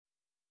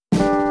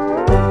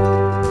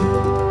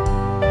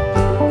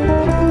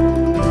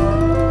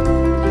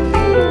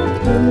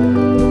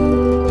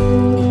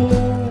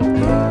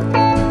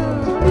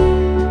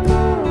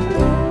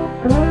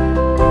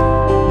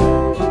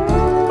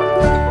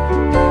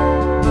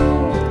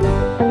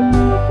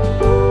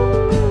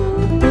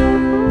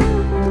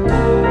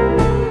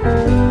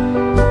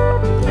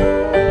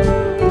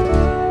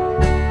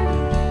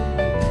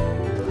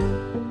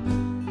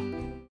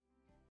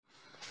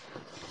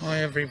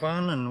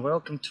everyone, and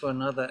welcome to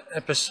another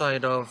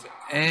episode of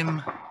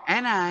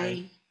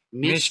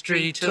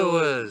Mystery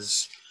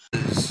Tours.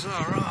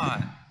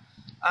 Alright,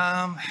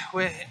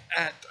 we're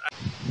at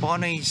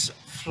Bonney's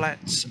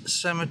Flats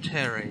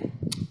Cemetery.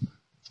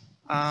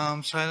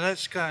 So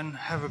let's go and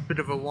have a bit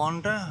of a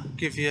wander,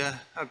 give you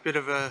a bit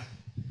of a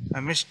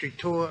mystery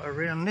tour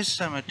around this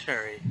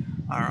cemetery.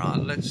 Alright,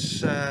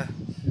 let's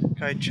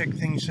go check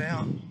things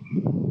out.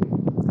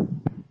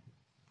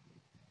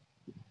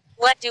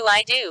 What do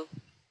I do?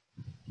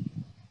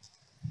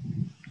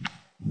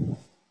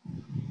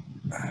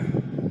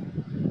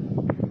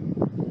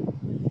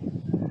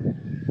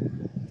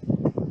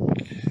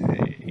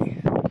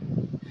 Okay,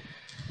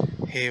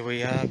 here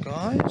we are,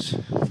 guys.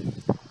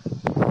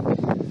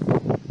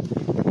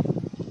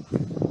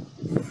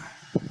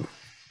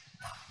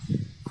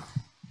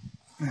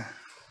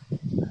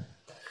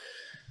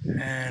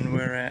 And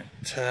we're at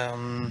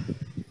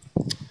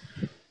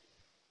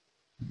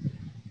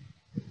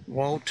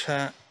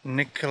Walter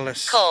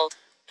Nicholas Cold.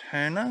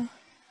 Turner.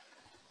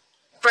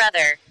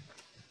 Brother.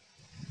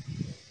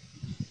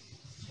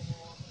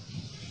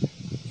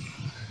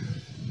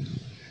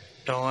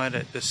 Died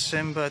at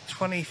December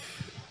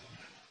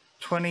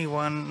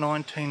 21,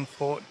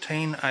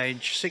 1914,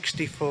 age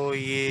 64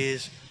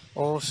 years.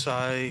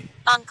 Also,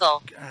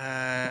 Uncle.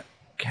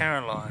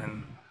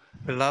 Caroline,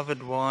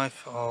 beloved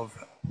wife of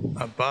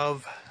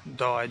above,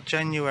 died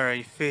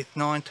January 5th,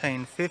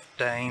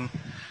 1915,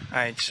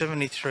 age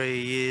 73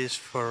 years,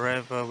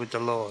 forever with the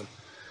Lord.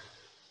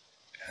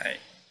 Okay.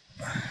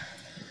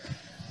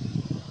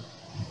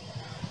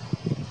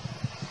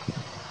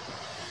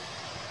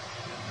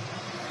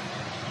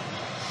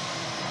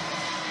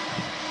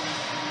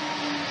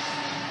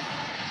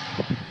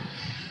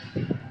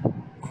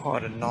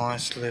 Quite a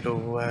nice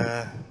little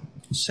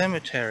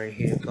cemetery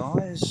here,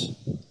 guys.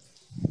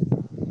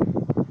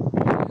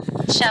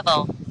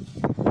 Shovel.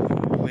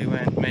 We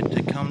weren't meant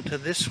to come to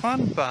this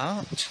one,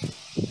 but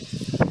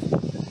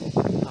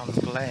I'm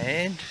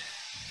glad.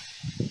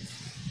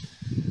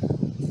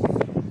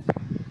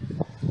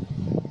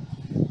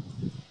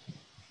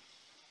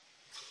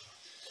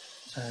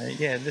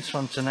 Yeah, this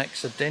one's an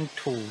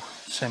accidental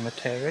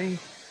cemetery.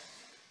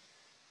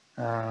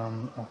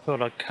 I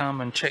thought I'd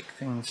come and check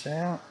things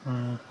out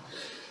and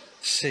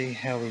see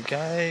how we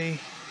go.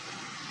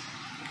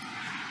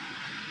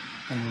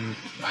 And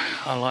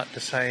I like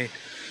to say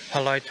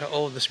hello to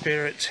all the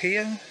spirits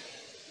here.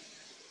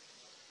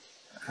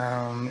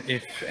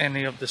 If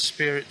any of the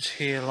spirits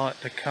here like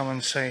to come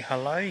and say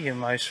hello, you're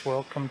most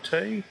welcome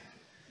to.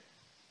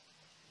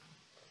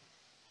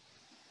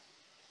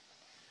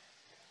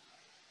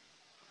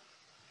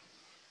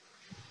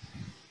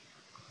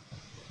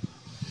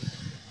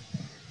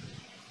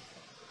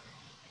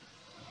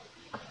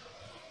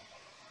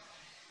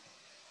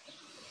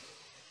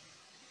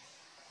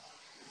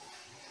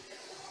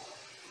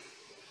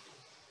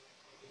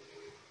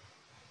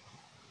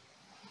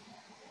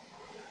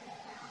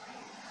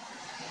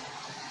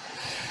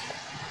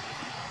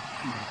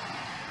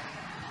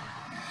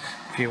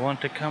 If you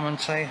want to come and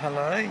say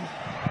hello,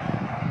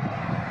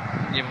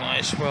 you're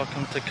most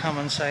welcome to come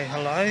and say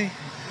hello.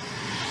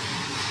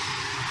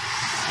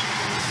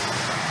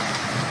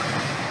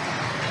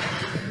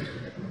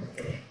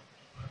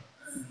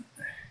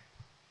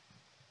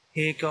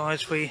 Here,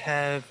 guys, we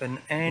have an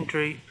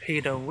Andrew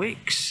Peter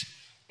Wicks,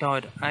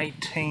 died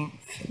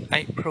 18th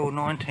April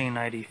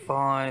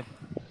 1985,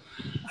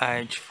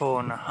 age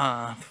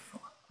 4.5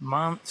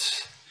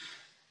 months,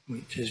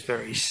 which is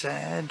very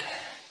sad.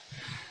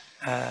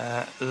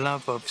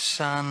 Love of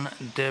son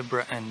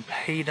Deborah and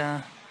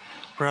Peter,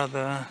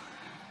 brother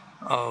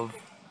of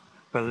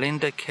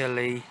Belinda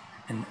Kelly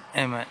and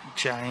Emma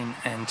Jane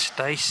and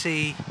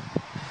Stacey,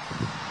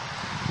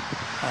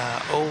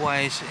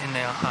 always in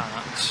our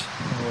hearts.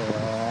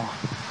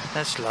 Aww,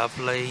 that's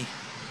lovely,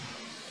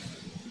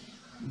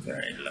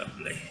 very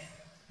lovely.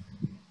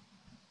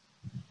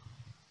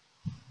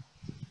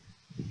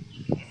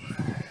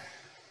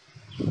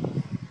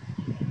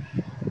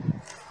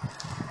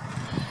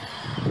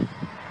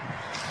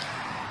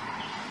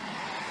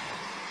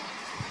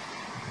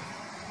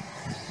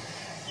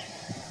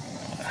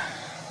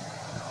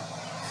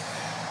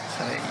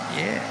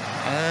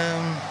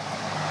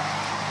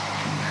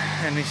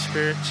 Any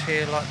spirits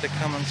here like to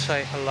come and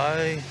say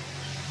hello,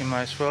 you're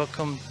most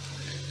welcome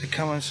to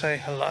come and say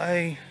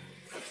hello.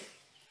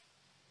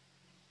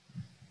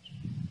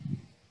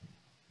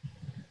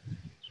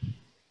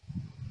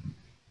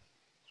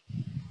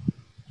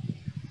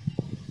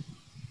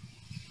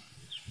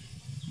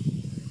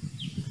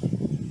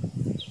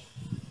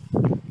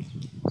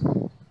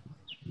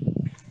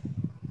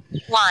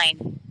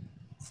 Wine.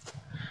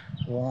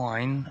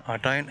 Wine? I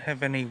don't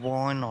have any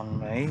wine on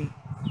me.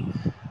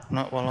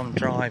 Not while I'm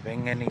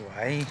driving,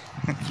 anyway.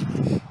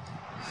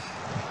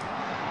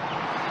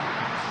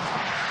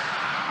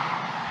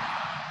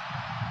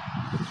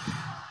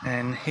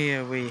 And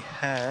here we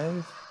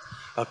have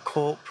a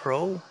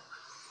corporal,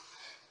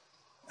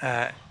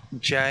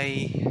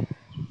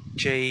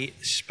 J.G.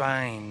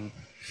 Spain,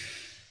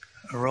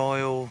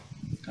 Royal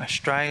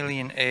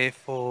Australian Air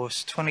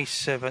Force,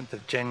 27th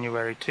of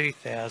January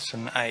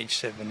 2000, age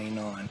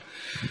 79.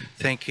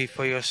 Thank you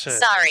for your service.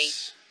 Sorry.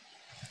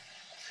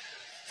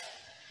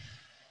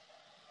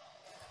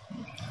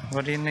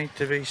 What do you need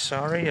to be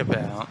sorry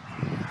about?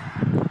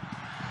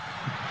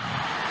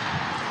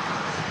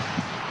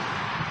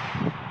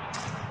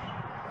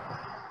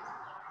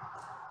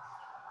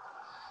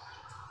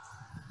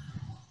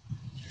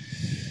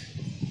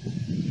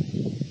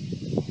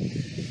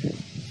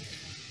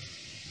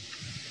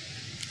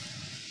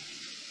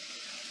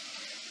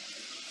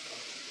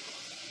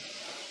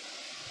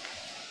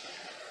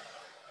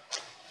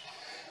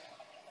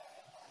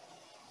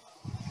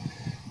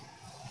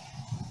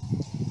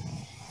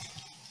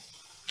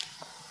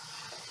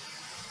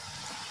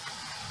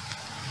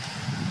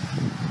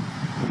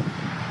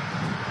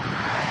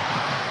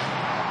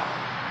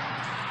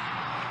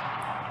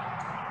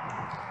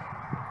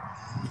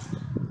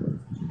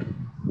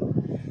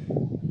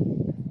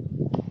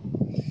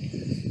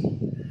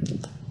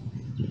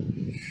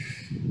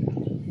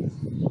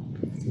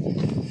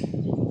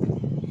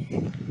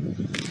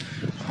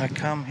 I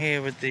come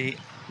here with the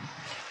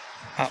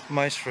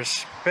utmost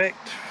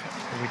respect.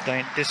 We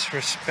don't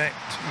disrespect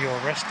your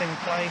resting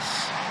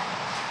place.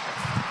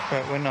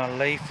 But when I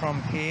leave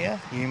from here,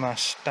 you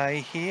must stay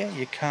here.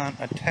 You can't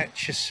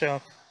attach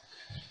yourself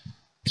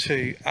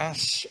to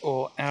us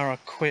or our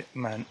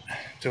equipment.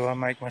 Do I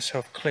make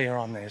myself clear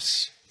on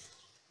this?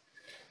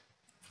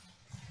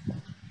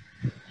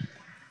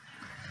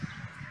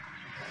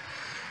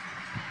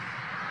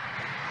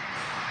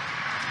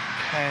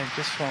 Okay,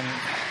 this one,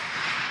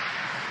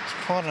 it's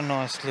quite a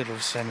nice little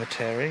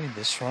cemetery,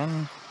 this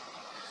one.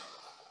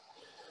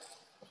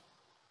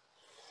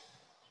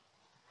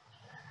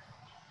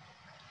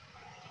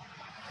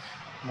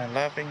 In a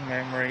loving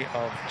memory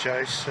of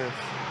Joseph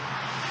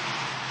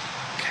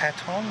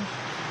Caton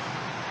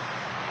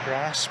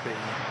Graspy,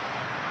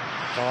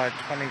 died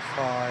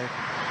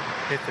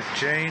 25th of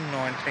June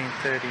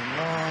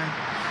 1939,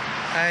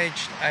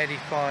 aged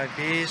 85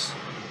 years.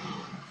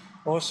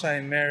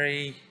 Also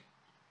Mary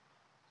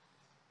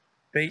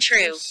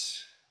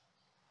Beatrice.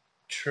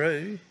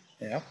 True.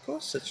 Yeah, of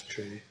course it's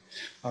true.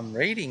 I'm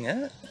reading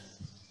it.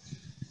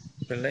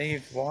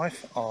 Believed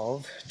wife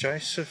of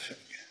Joseph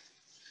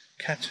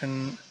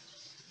Caton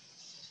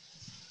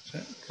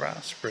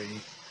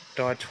Graspy,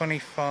 died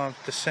 25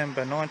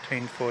 December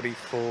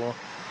 1944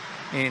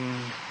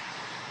 in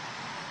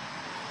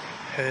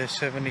her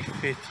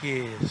 75th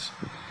years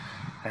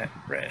at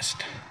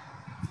rest.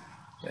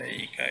 There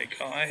you go,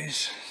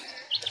 guys.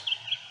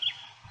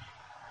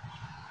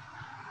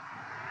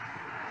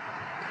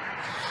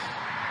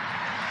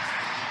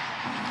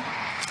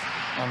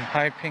 I'm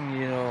hoping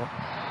you're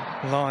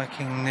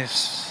liking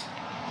this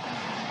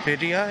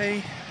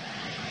video.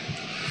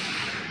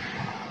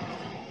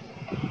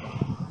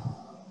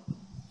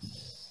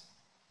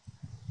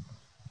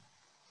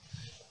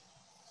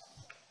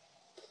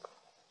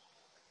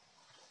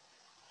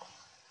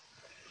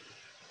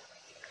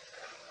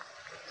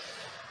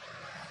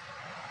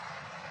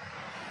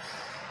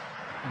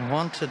 I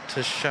wanted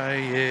to show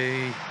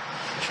you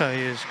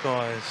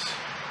guys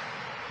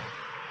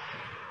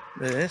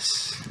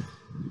this.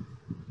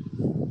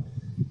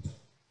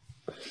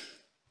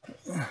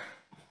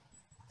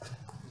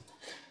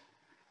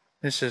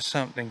 This is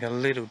something a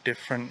little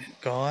different,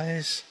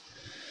 guys.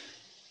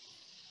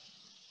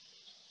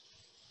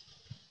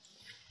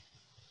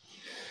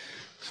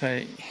 So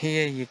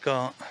here you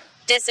got...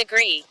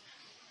 Disagree.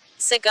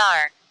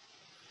 Cigar.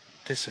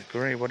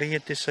 Disagree? What are you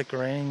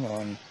disagreeing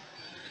on?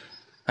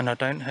 And I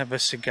don't have a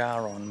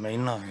cigar on me,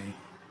 no.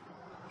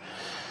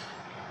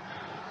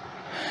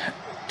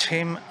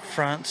 Tim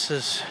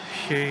Francis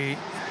Hugh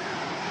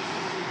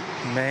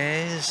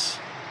Mares.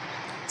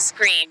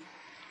 Screen.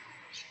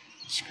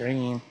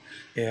 Screen.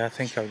 Yeah, I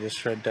think I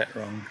just read that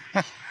wrong.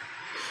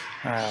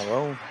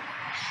 Well.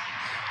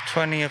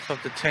 20th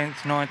of the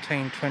 10th,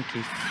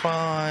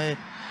 1925.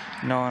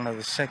 9 of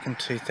the 2nd,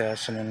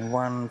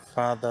 2001.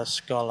 Father,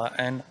 scholar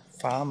and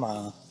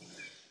farmer.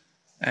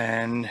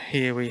 And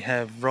here we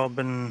have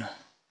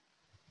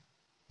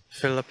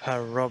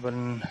Philippa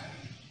Robin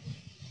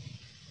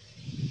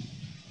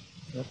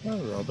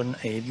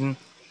Eden,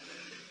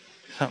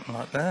 something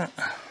like that.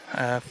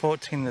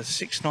 14 of the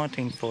 6th,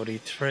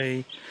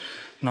 1943,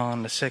 9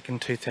 of the 2nd,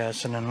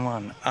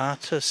 2001.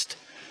 Artist,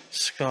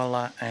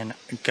 scholar and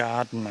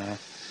gardener.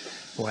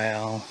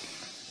 Wow,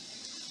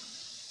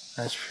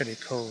 that's pretty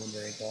cool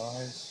there,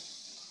 guys.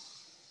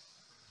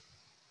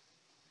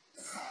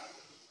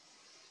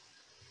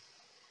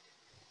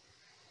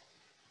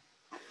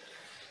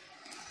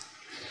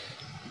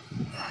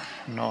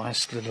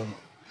 Nice little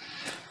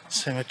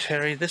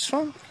cemetery, this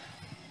one.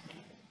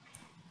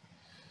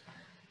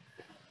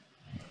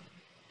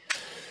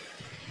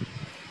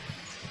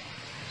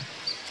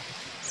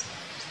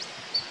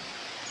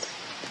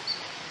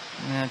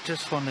 Now I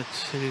just wanted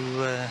to,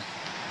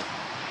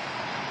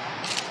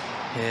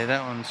 yeah,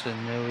 that one's a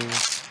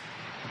newie.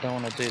 I don't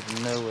want to do the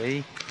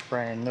newie,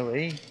 brand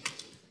newie.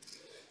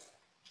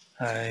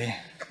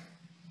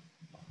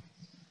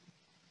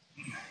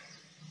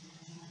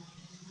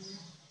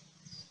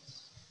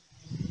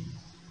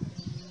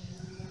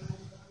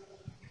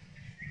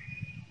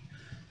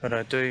 but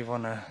I do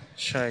want to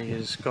show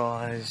you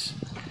guys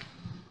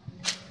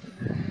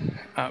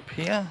up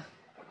here.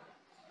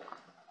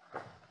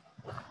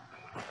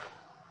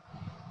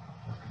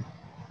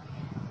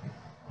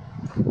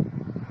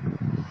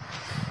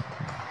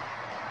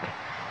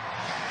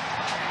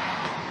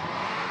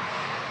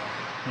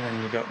 And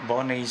then you've got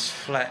Bonney's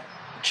Flat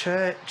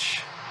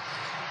Church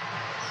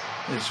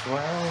as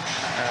well.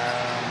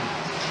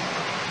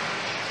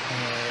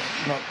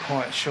 Not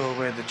quite sure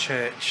where the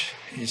church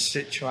is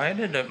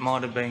situated. It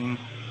might have been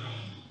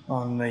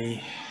on the...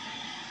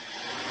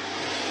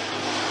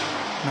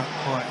 not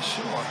quite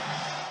sure.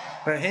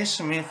 But here's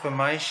some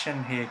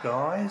information here,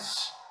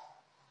 guys.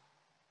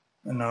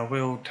 And I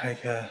will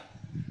take a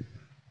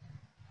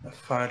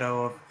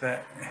photo of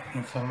that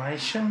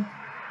information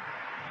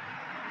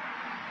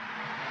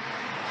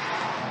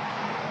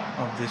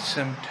of the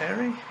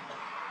cemetery.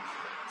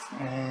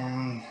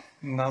 And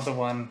another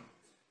one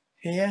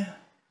here.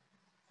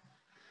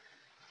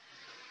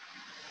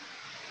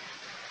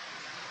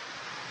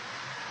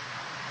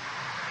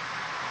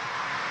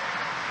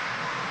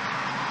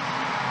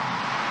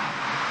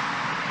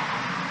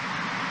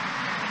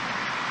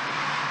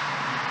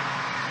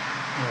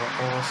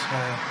 We'll also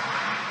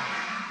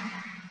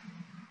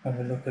have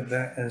a look at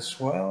that as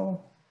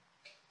well.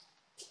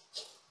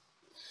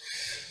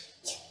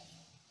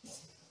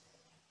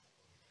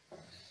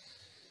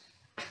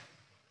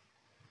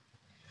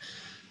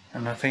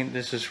 And I think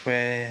this is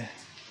where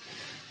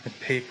the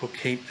people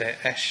keep their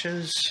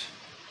ashes.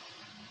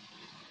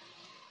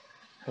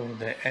 All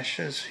their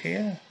ashes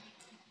here.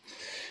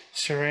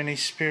 Is there any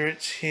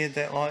spirits here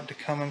that like to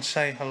come and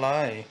say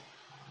hello?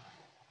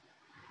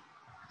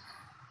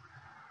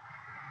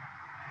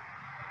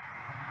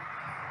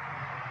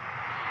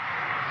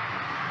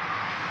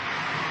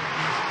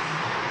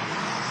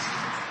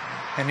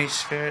 Any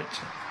spirits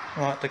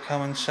like to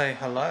come and say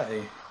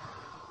hello?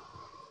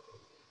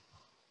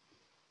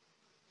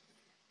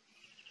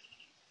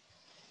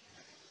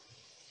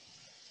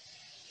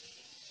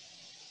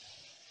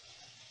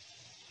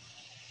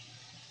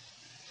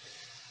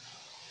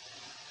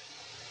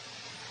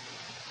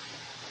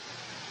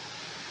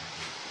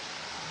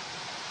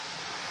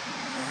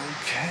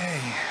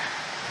 Okay,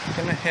 I'm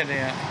gonna head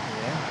out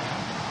here.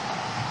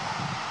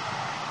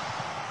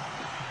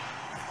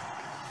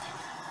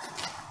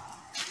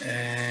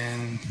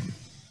 And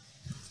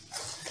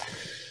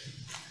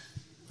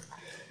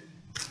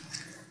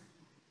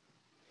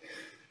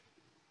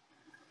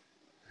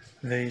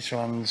these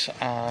ones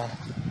are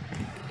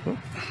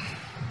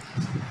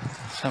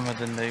some of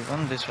the new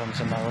ones. This one's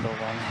an older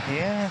one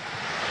here.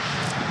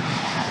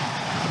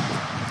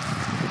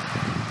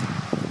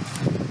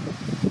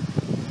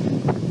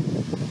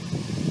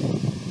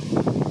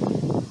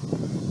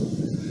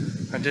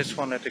 I just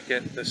wanted to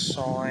get the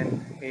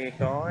sign here,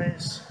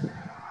 guys.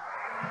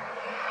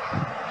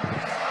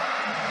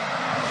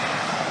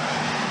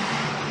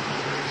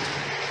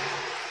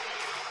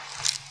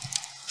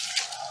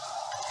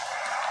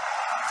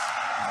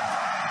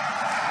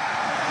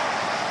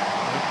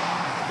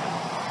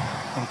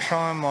 I'm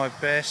trying my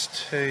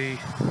best to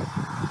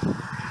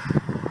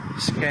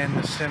scan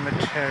the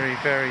cemetery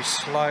very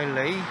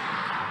slowly,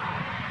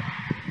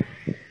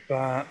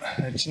 but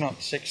it's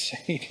not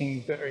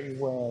succeeding very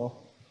well.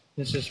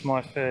 This is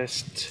my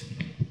first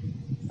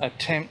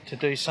attempt to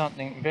do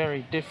something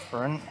very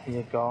different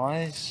here,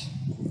 guys.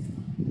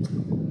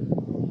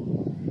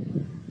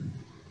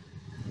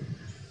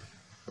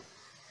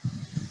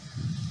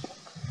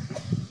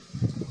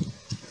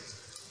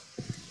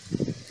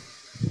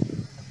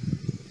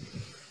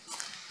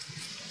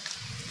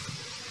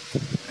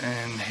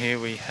 And here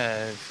we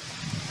have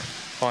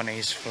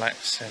Bonney's Flat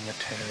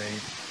Cemetery.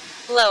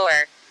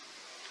 Lower.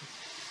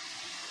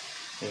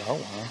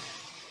 Lower?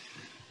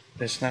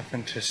 There's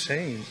nothing to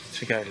see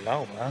to go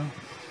lower.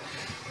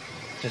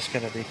 Just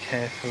gotta be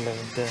careful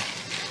of the...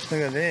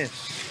 Look at this.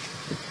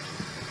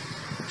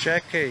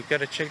 Jackie,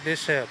 gotta check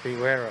this out.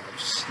 Beware of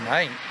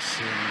snakes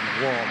in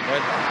warm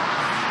weather.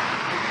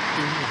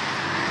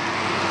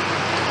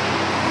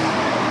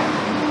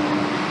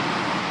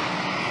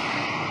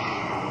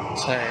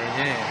 So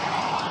yeah,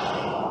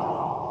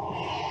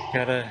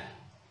 gotta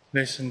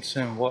listen to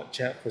and watch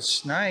out for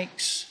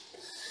snakes.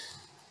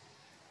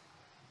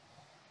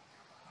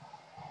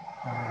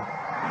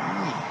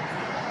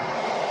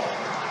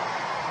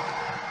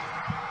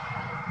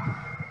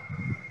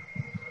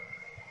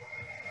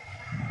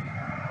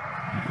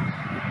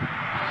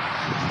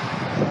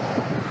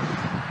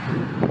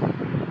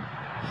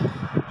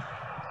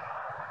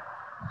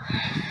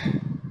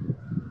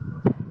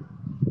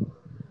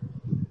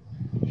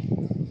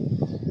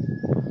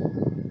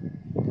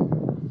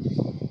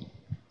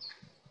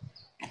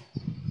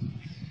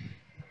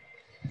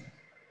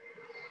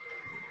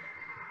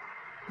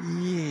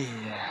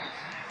 Yeah.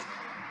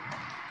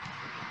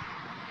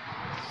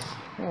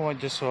 Oh, I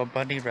just saw a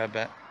bunny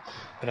rabbit,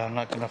 but I'm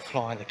not going to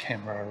fly the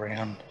camera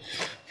around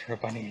for a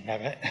bunny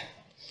rabbit.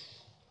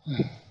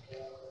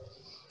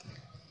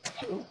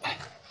 Oh,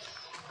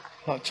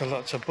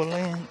 lots of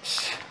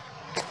bullets.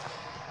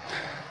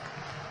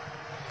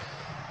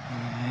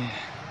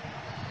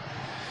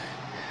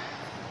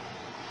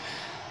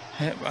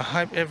 Yep, I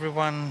hope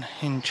everyone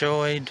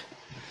enjoyed.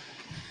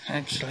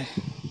 Actually,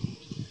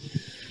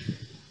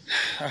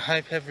 I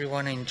hope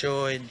everyone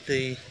enjoyed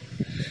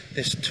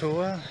this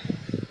tour.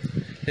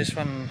 This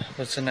one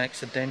was an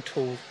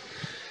accidental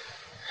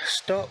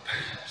stop,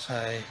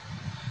 so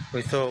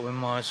we thought we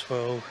might as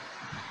well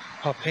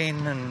hop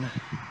in and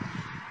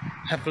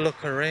have a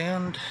look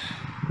around.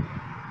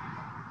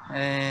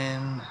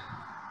 And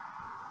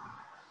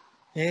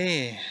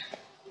yeah,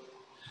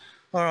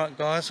 alright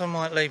guys, I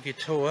might leave you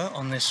tour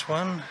on this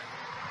one,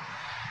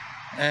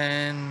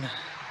 and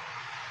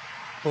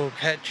we'll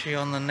catch you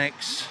on the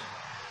next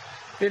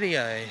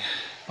video,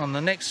 on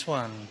the next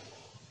one.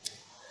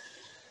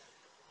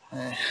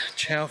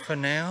 Ciao for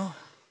now,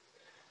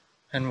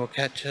 and we'll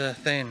catch you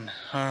then.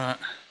 Alright,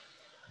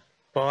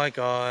 bye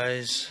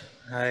guys.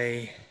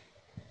 Hey.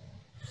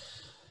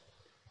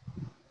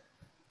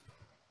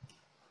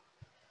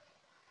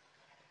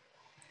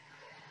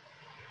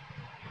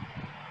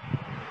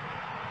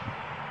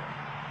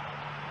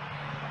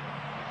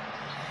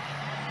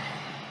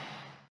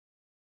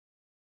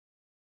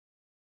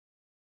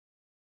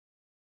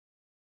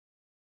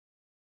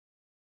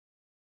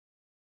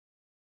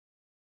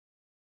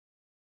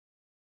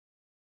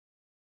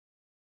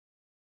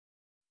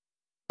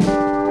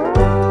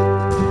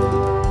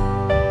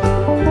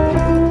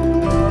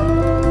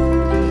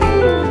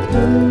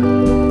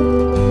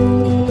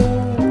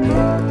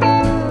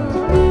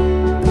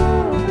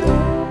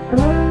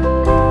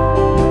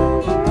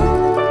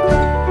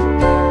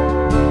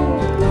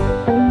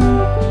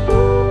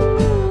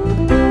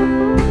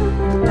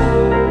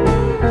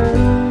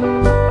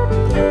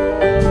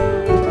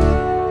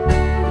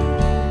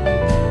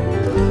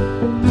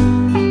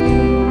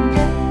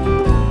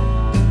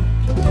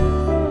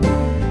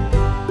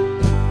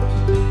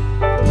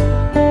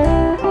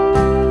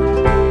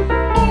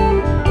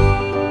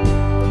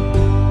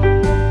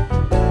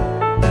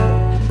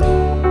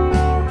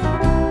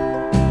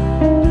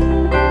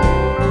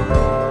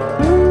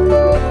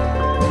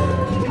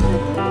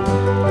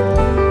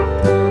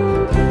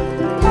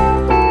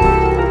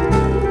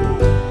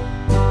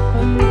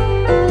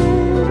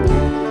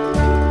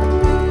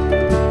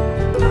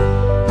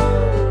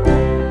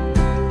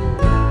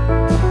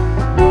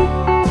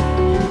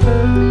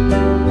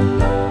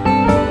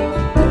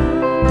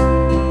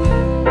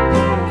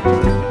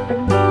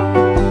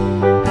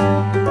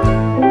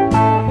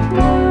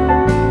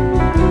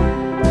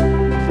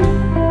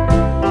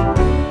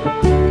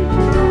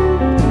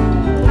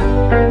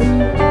 Bye.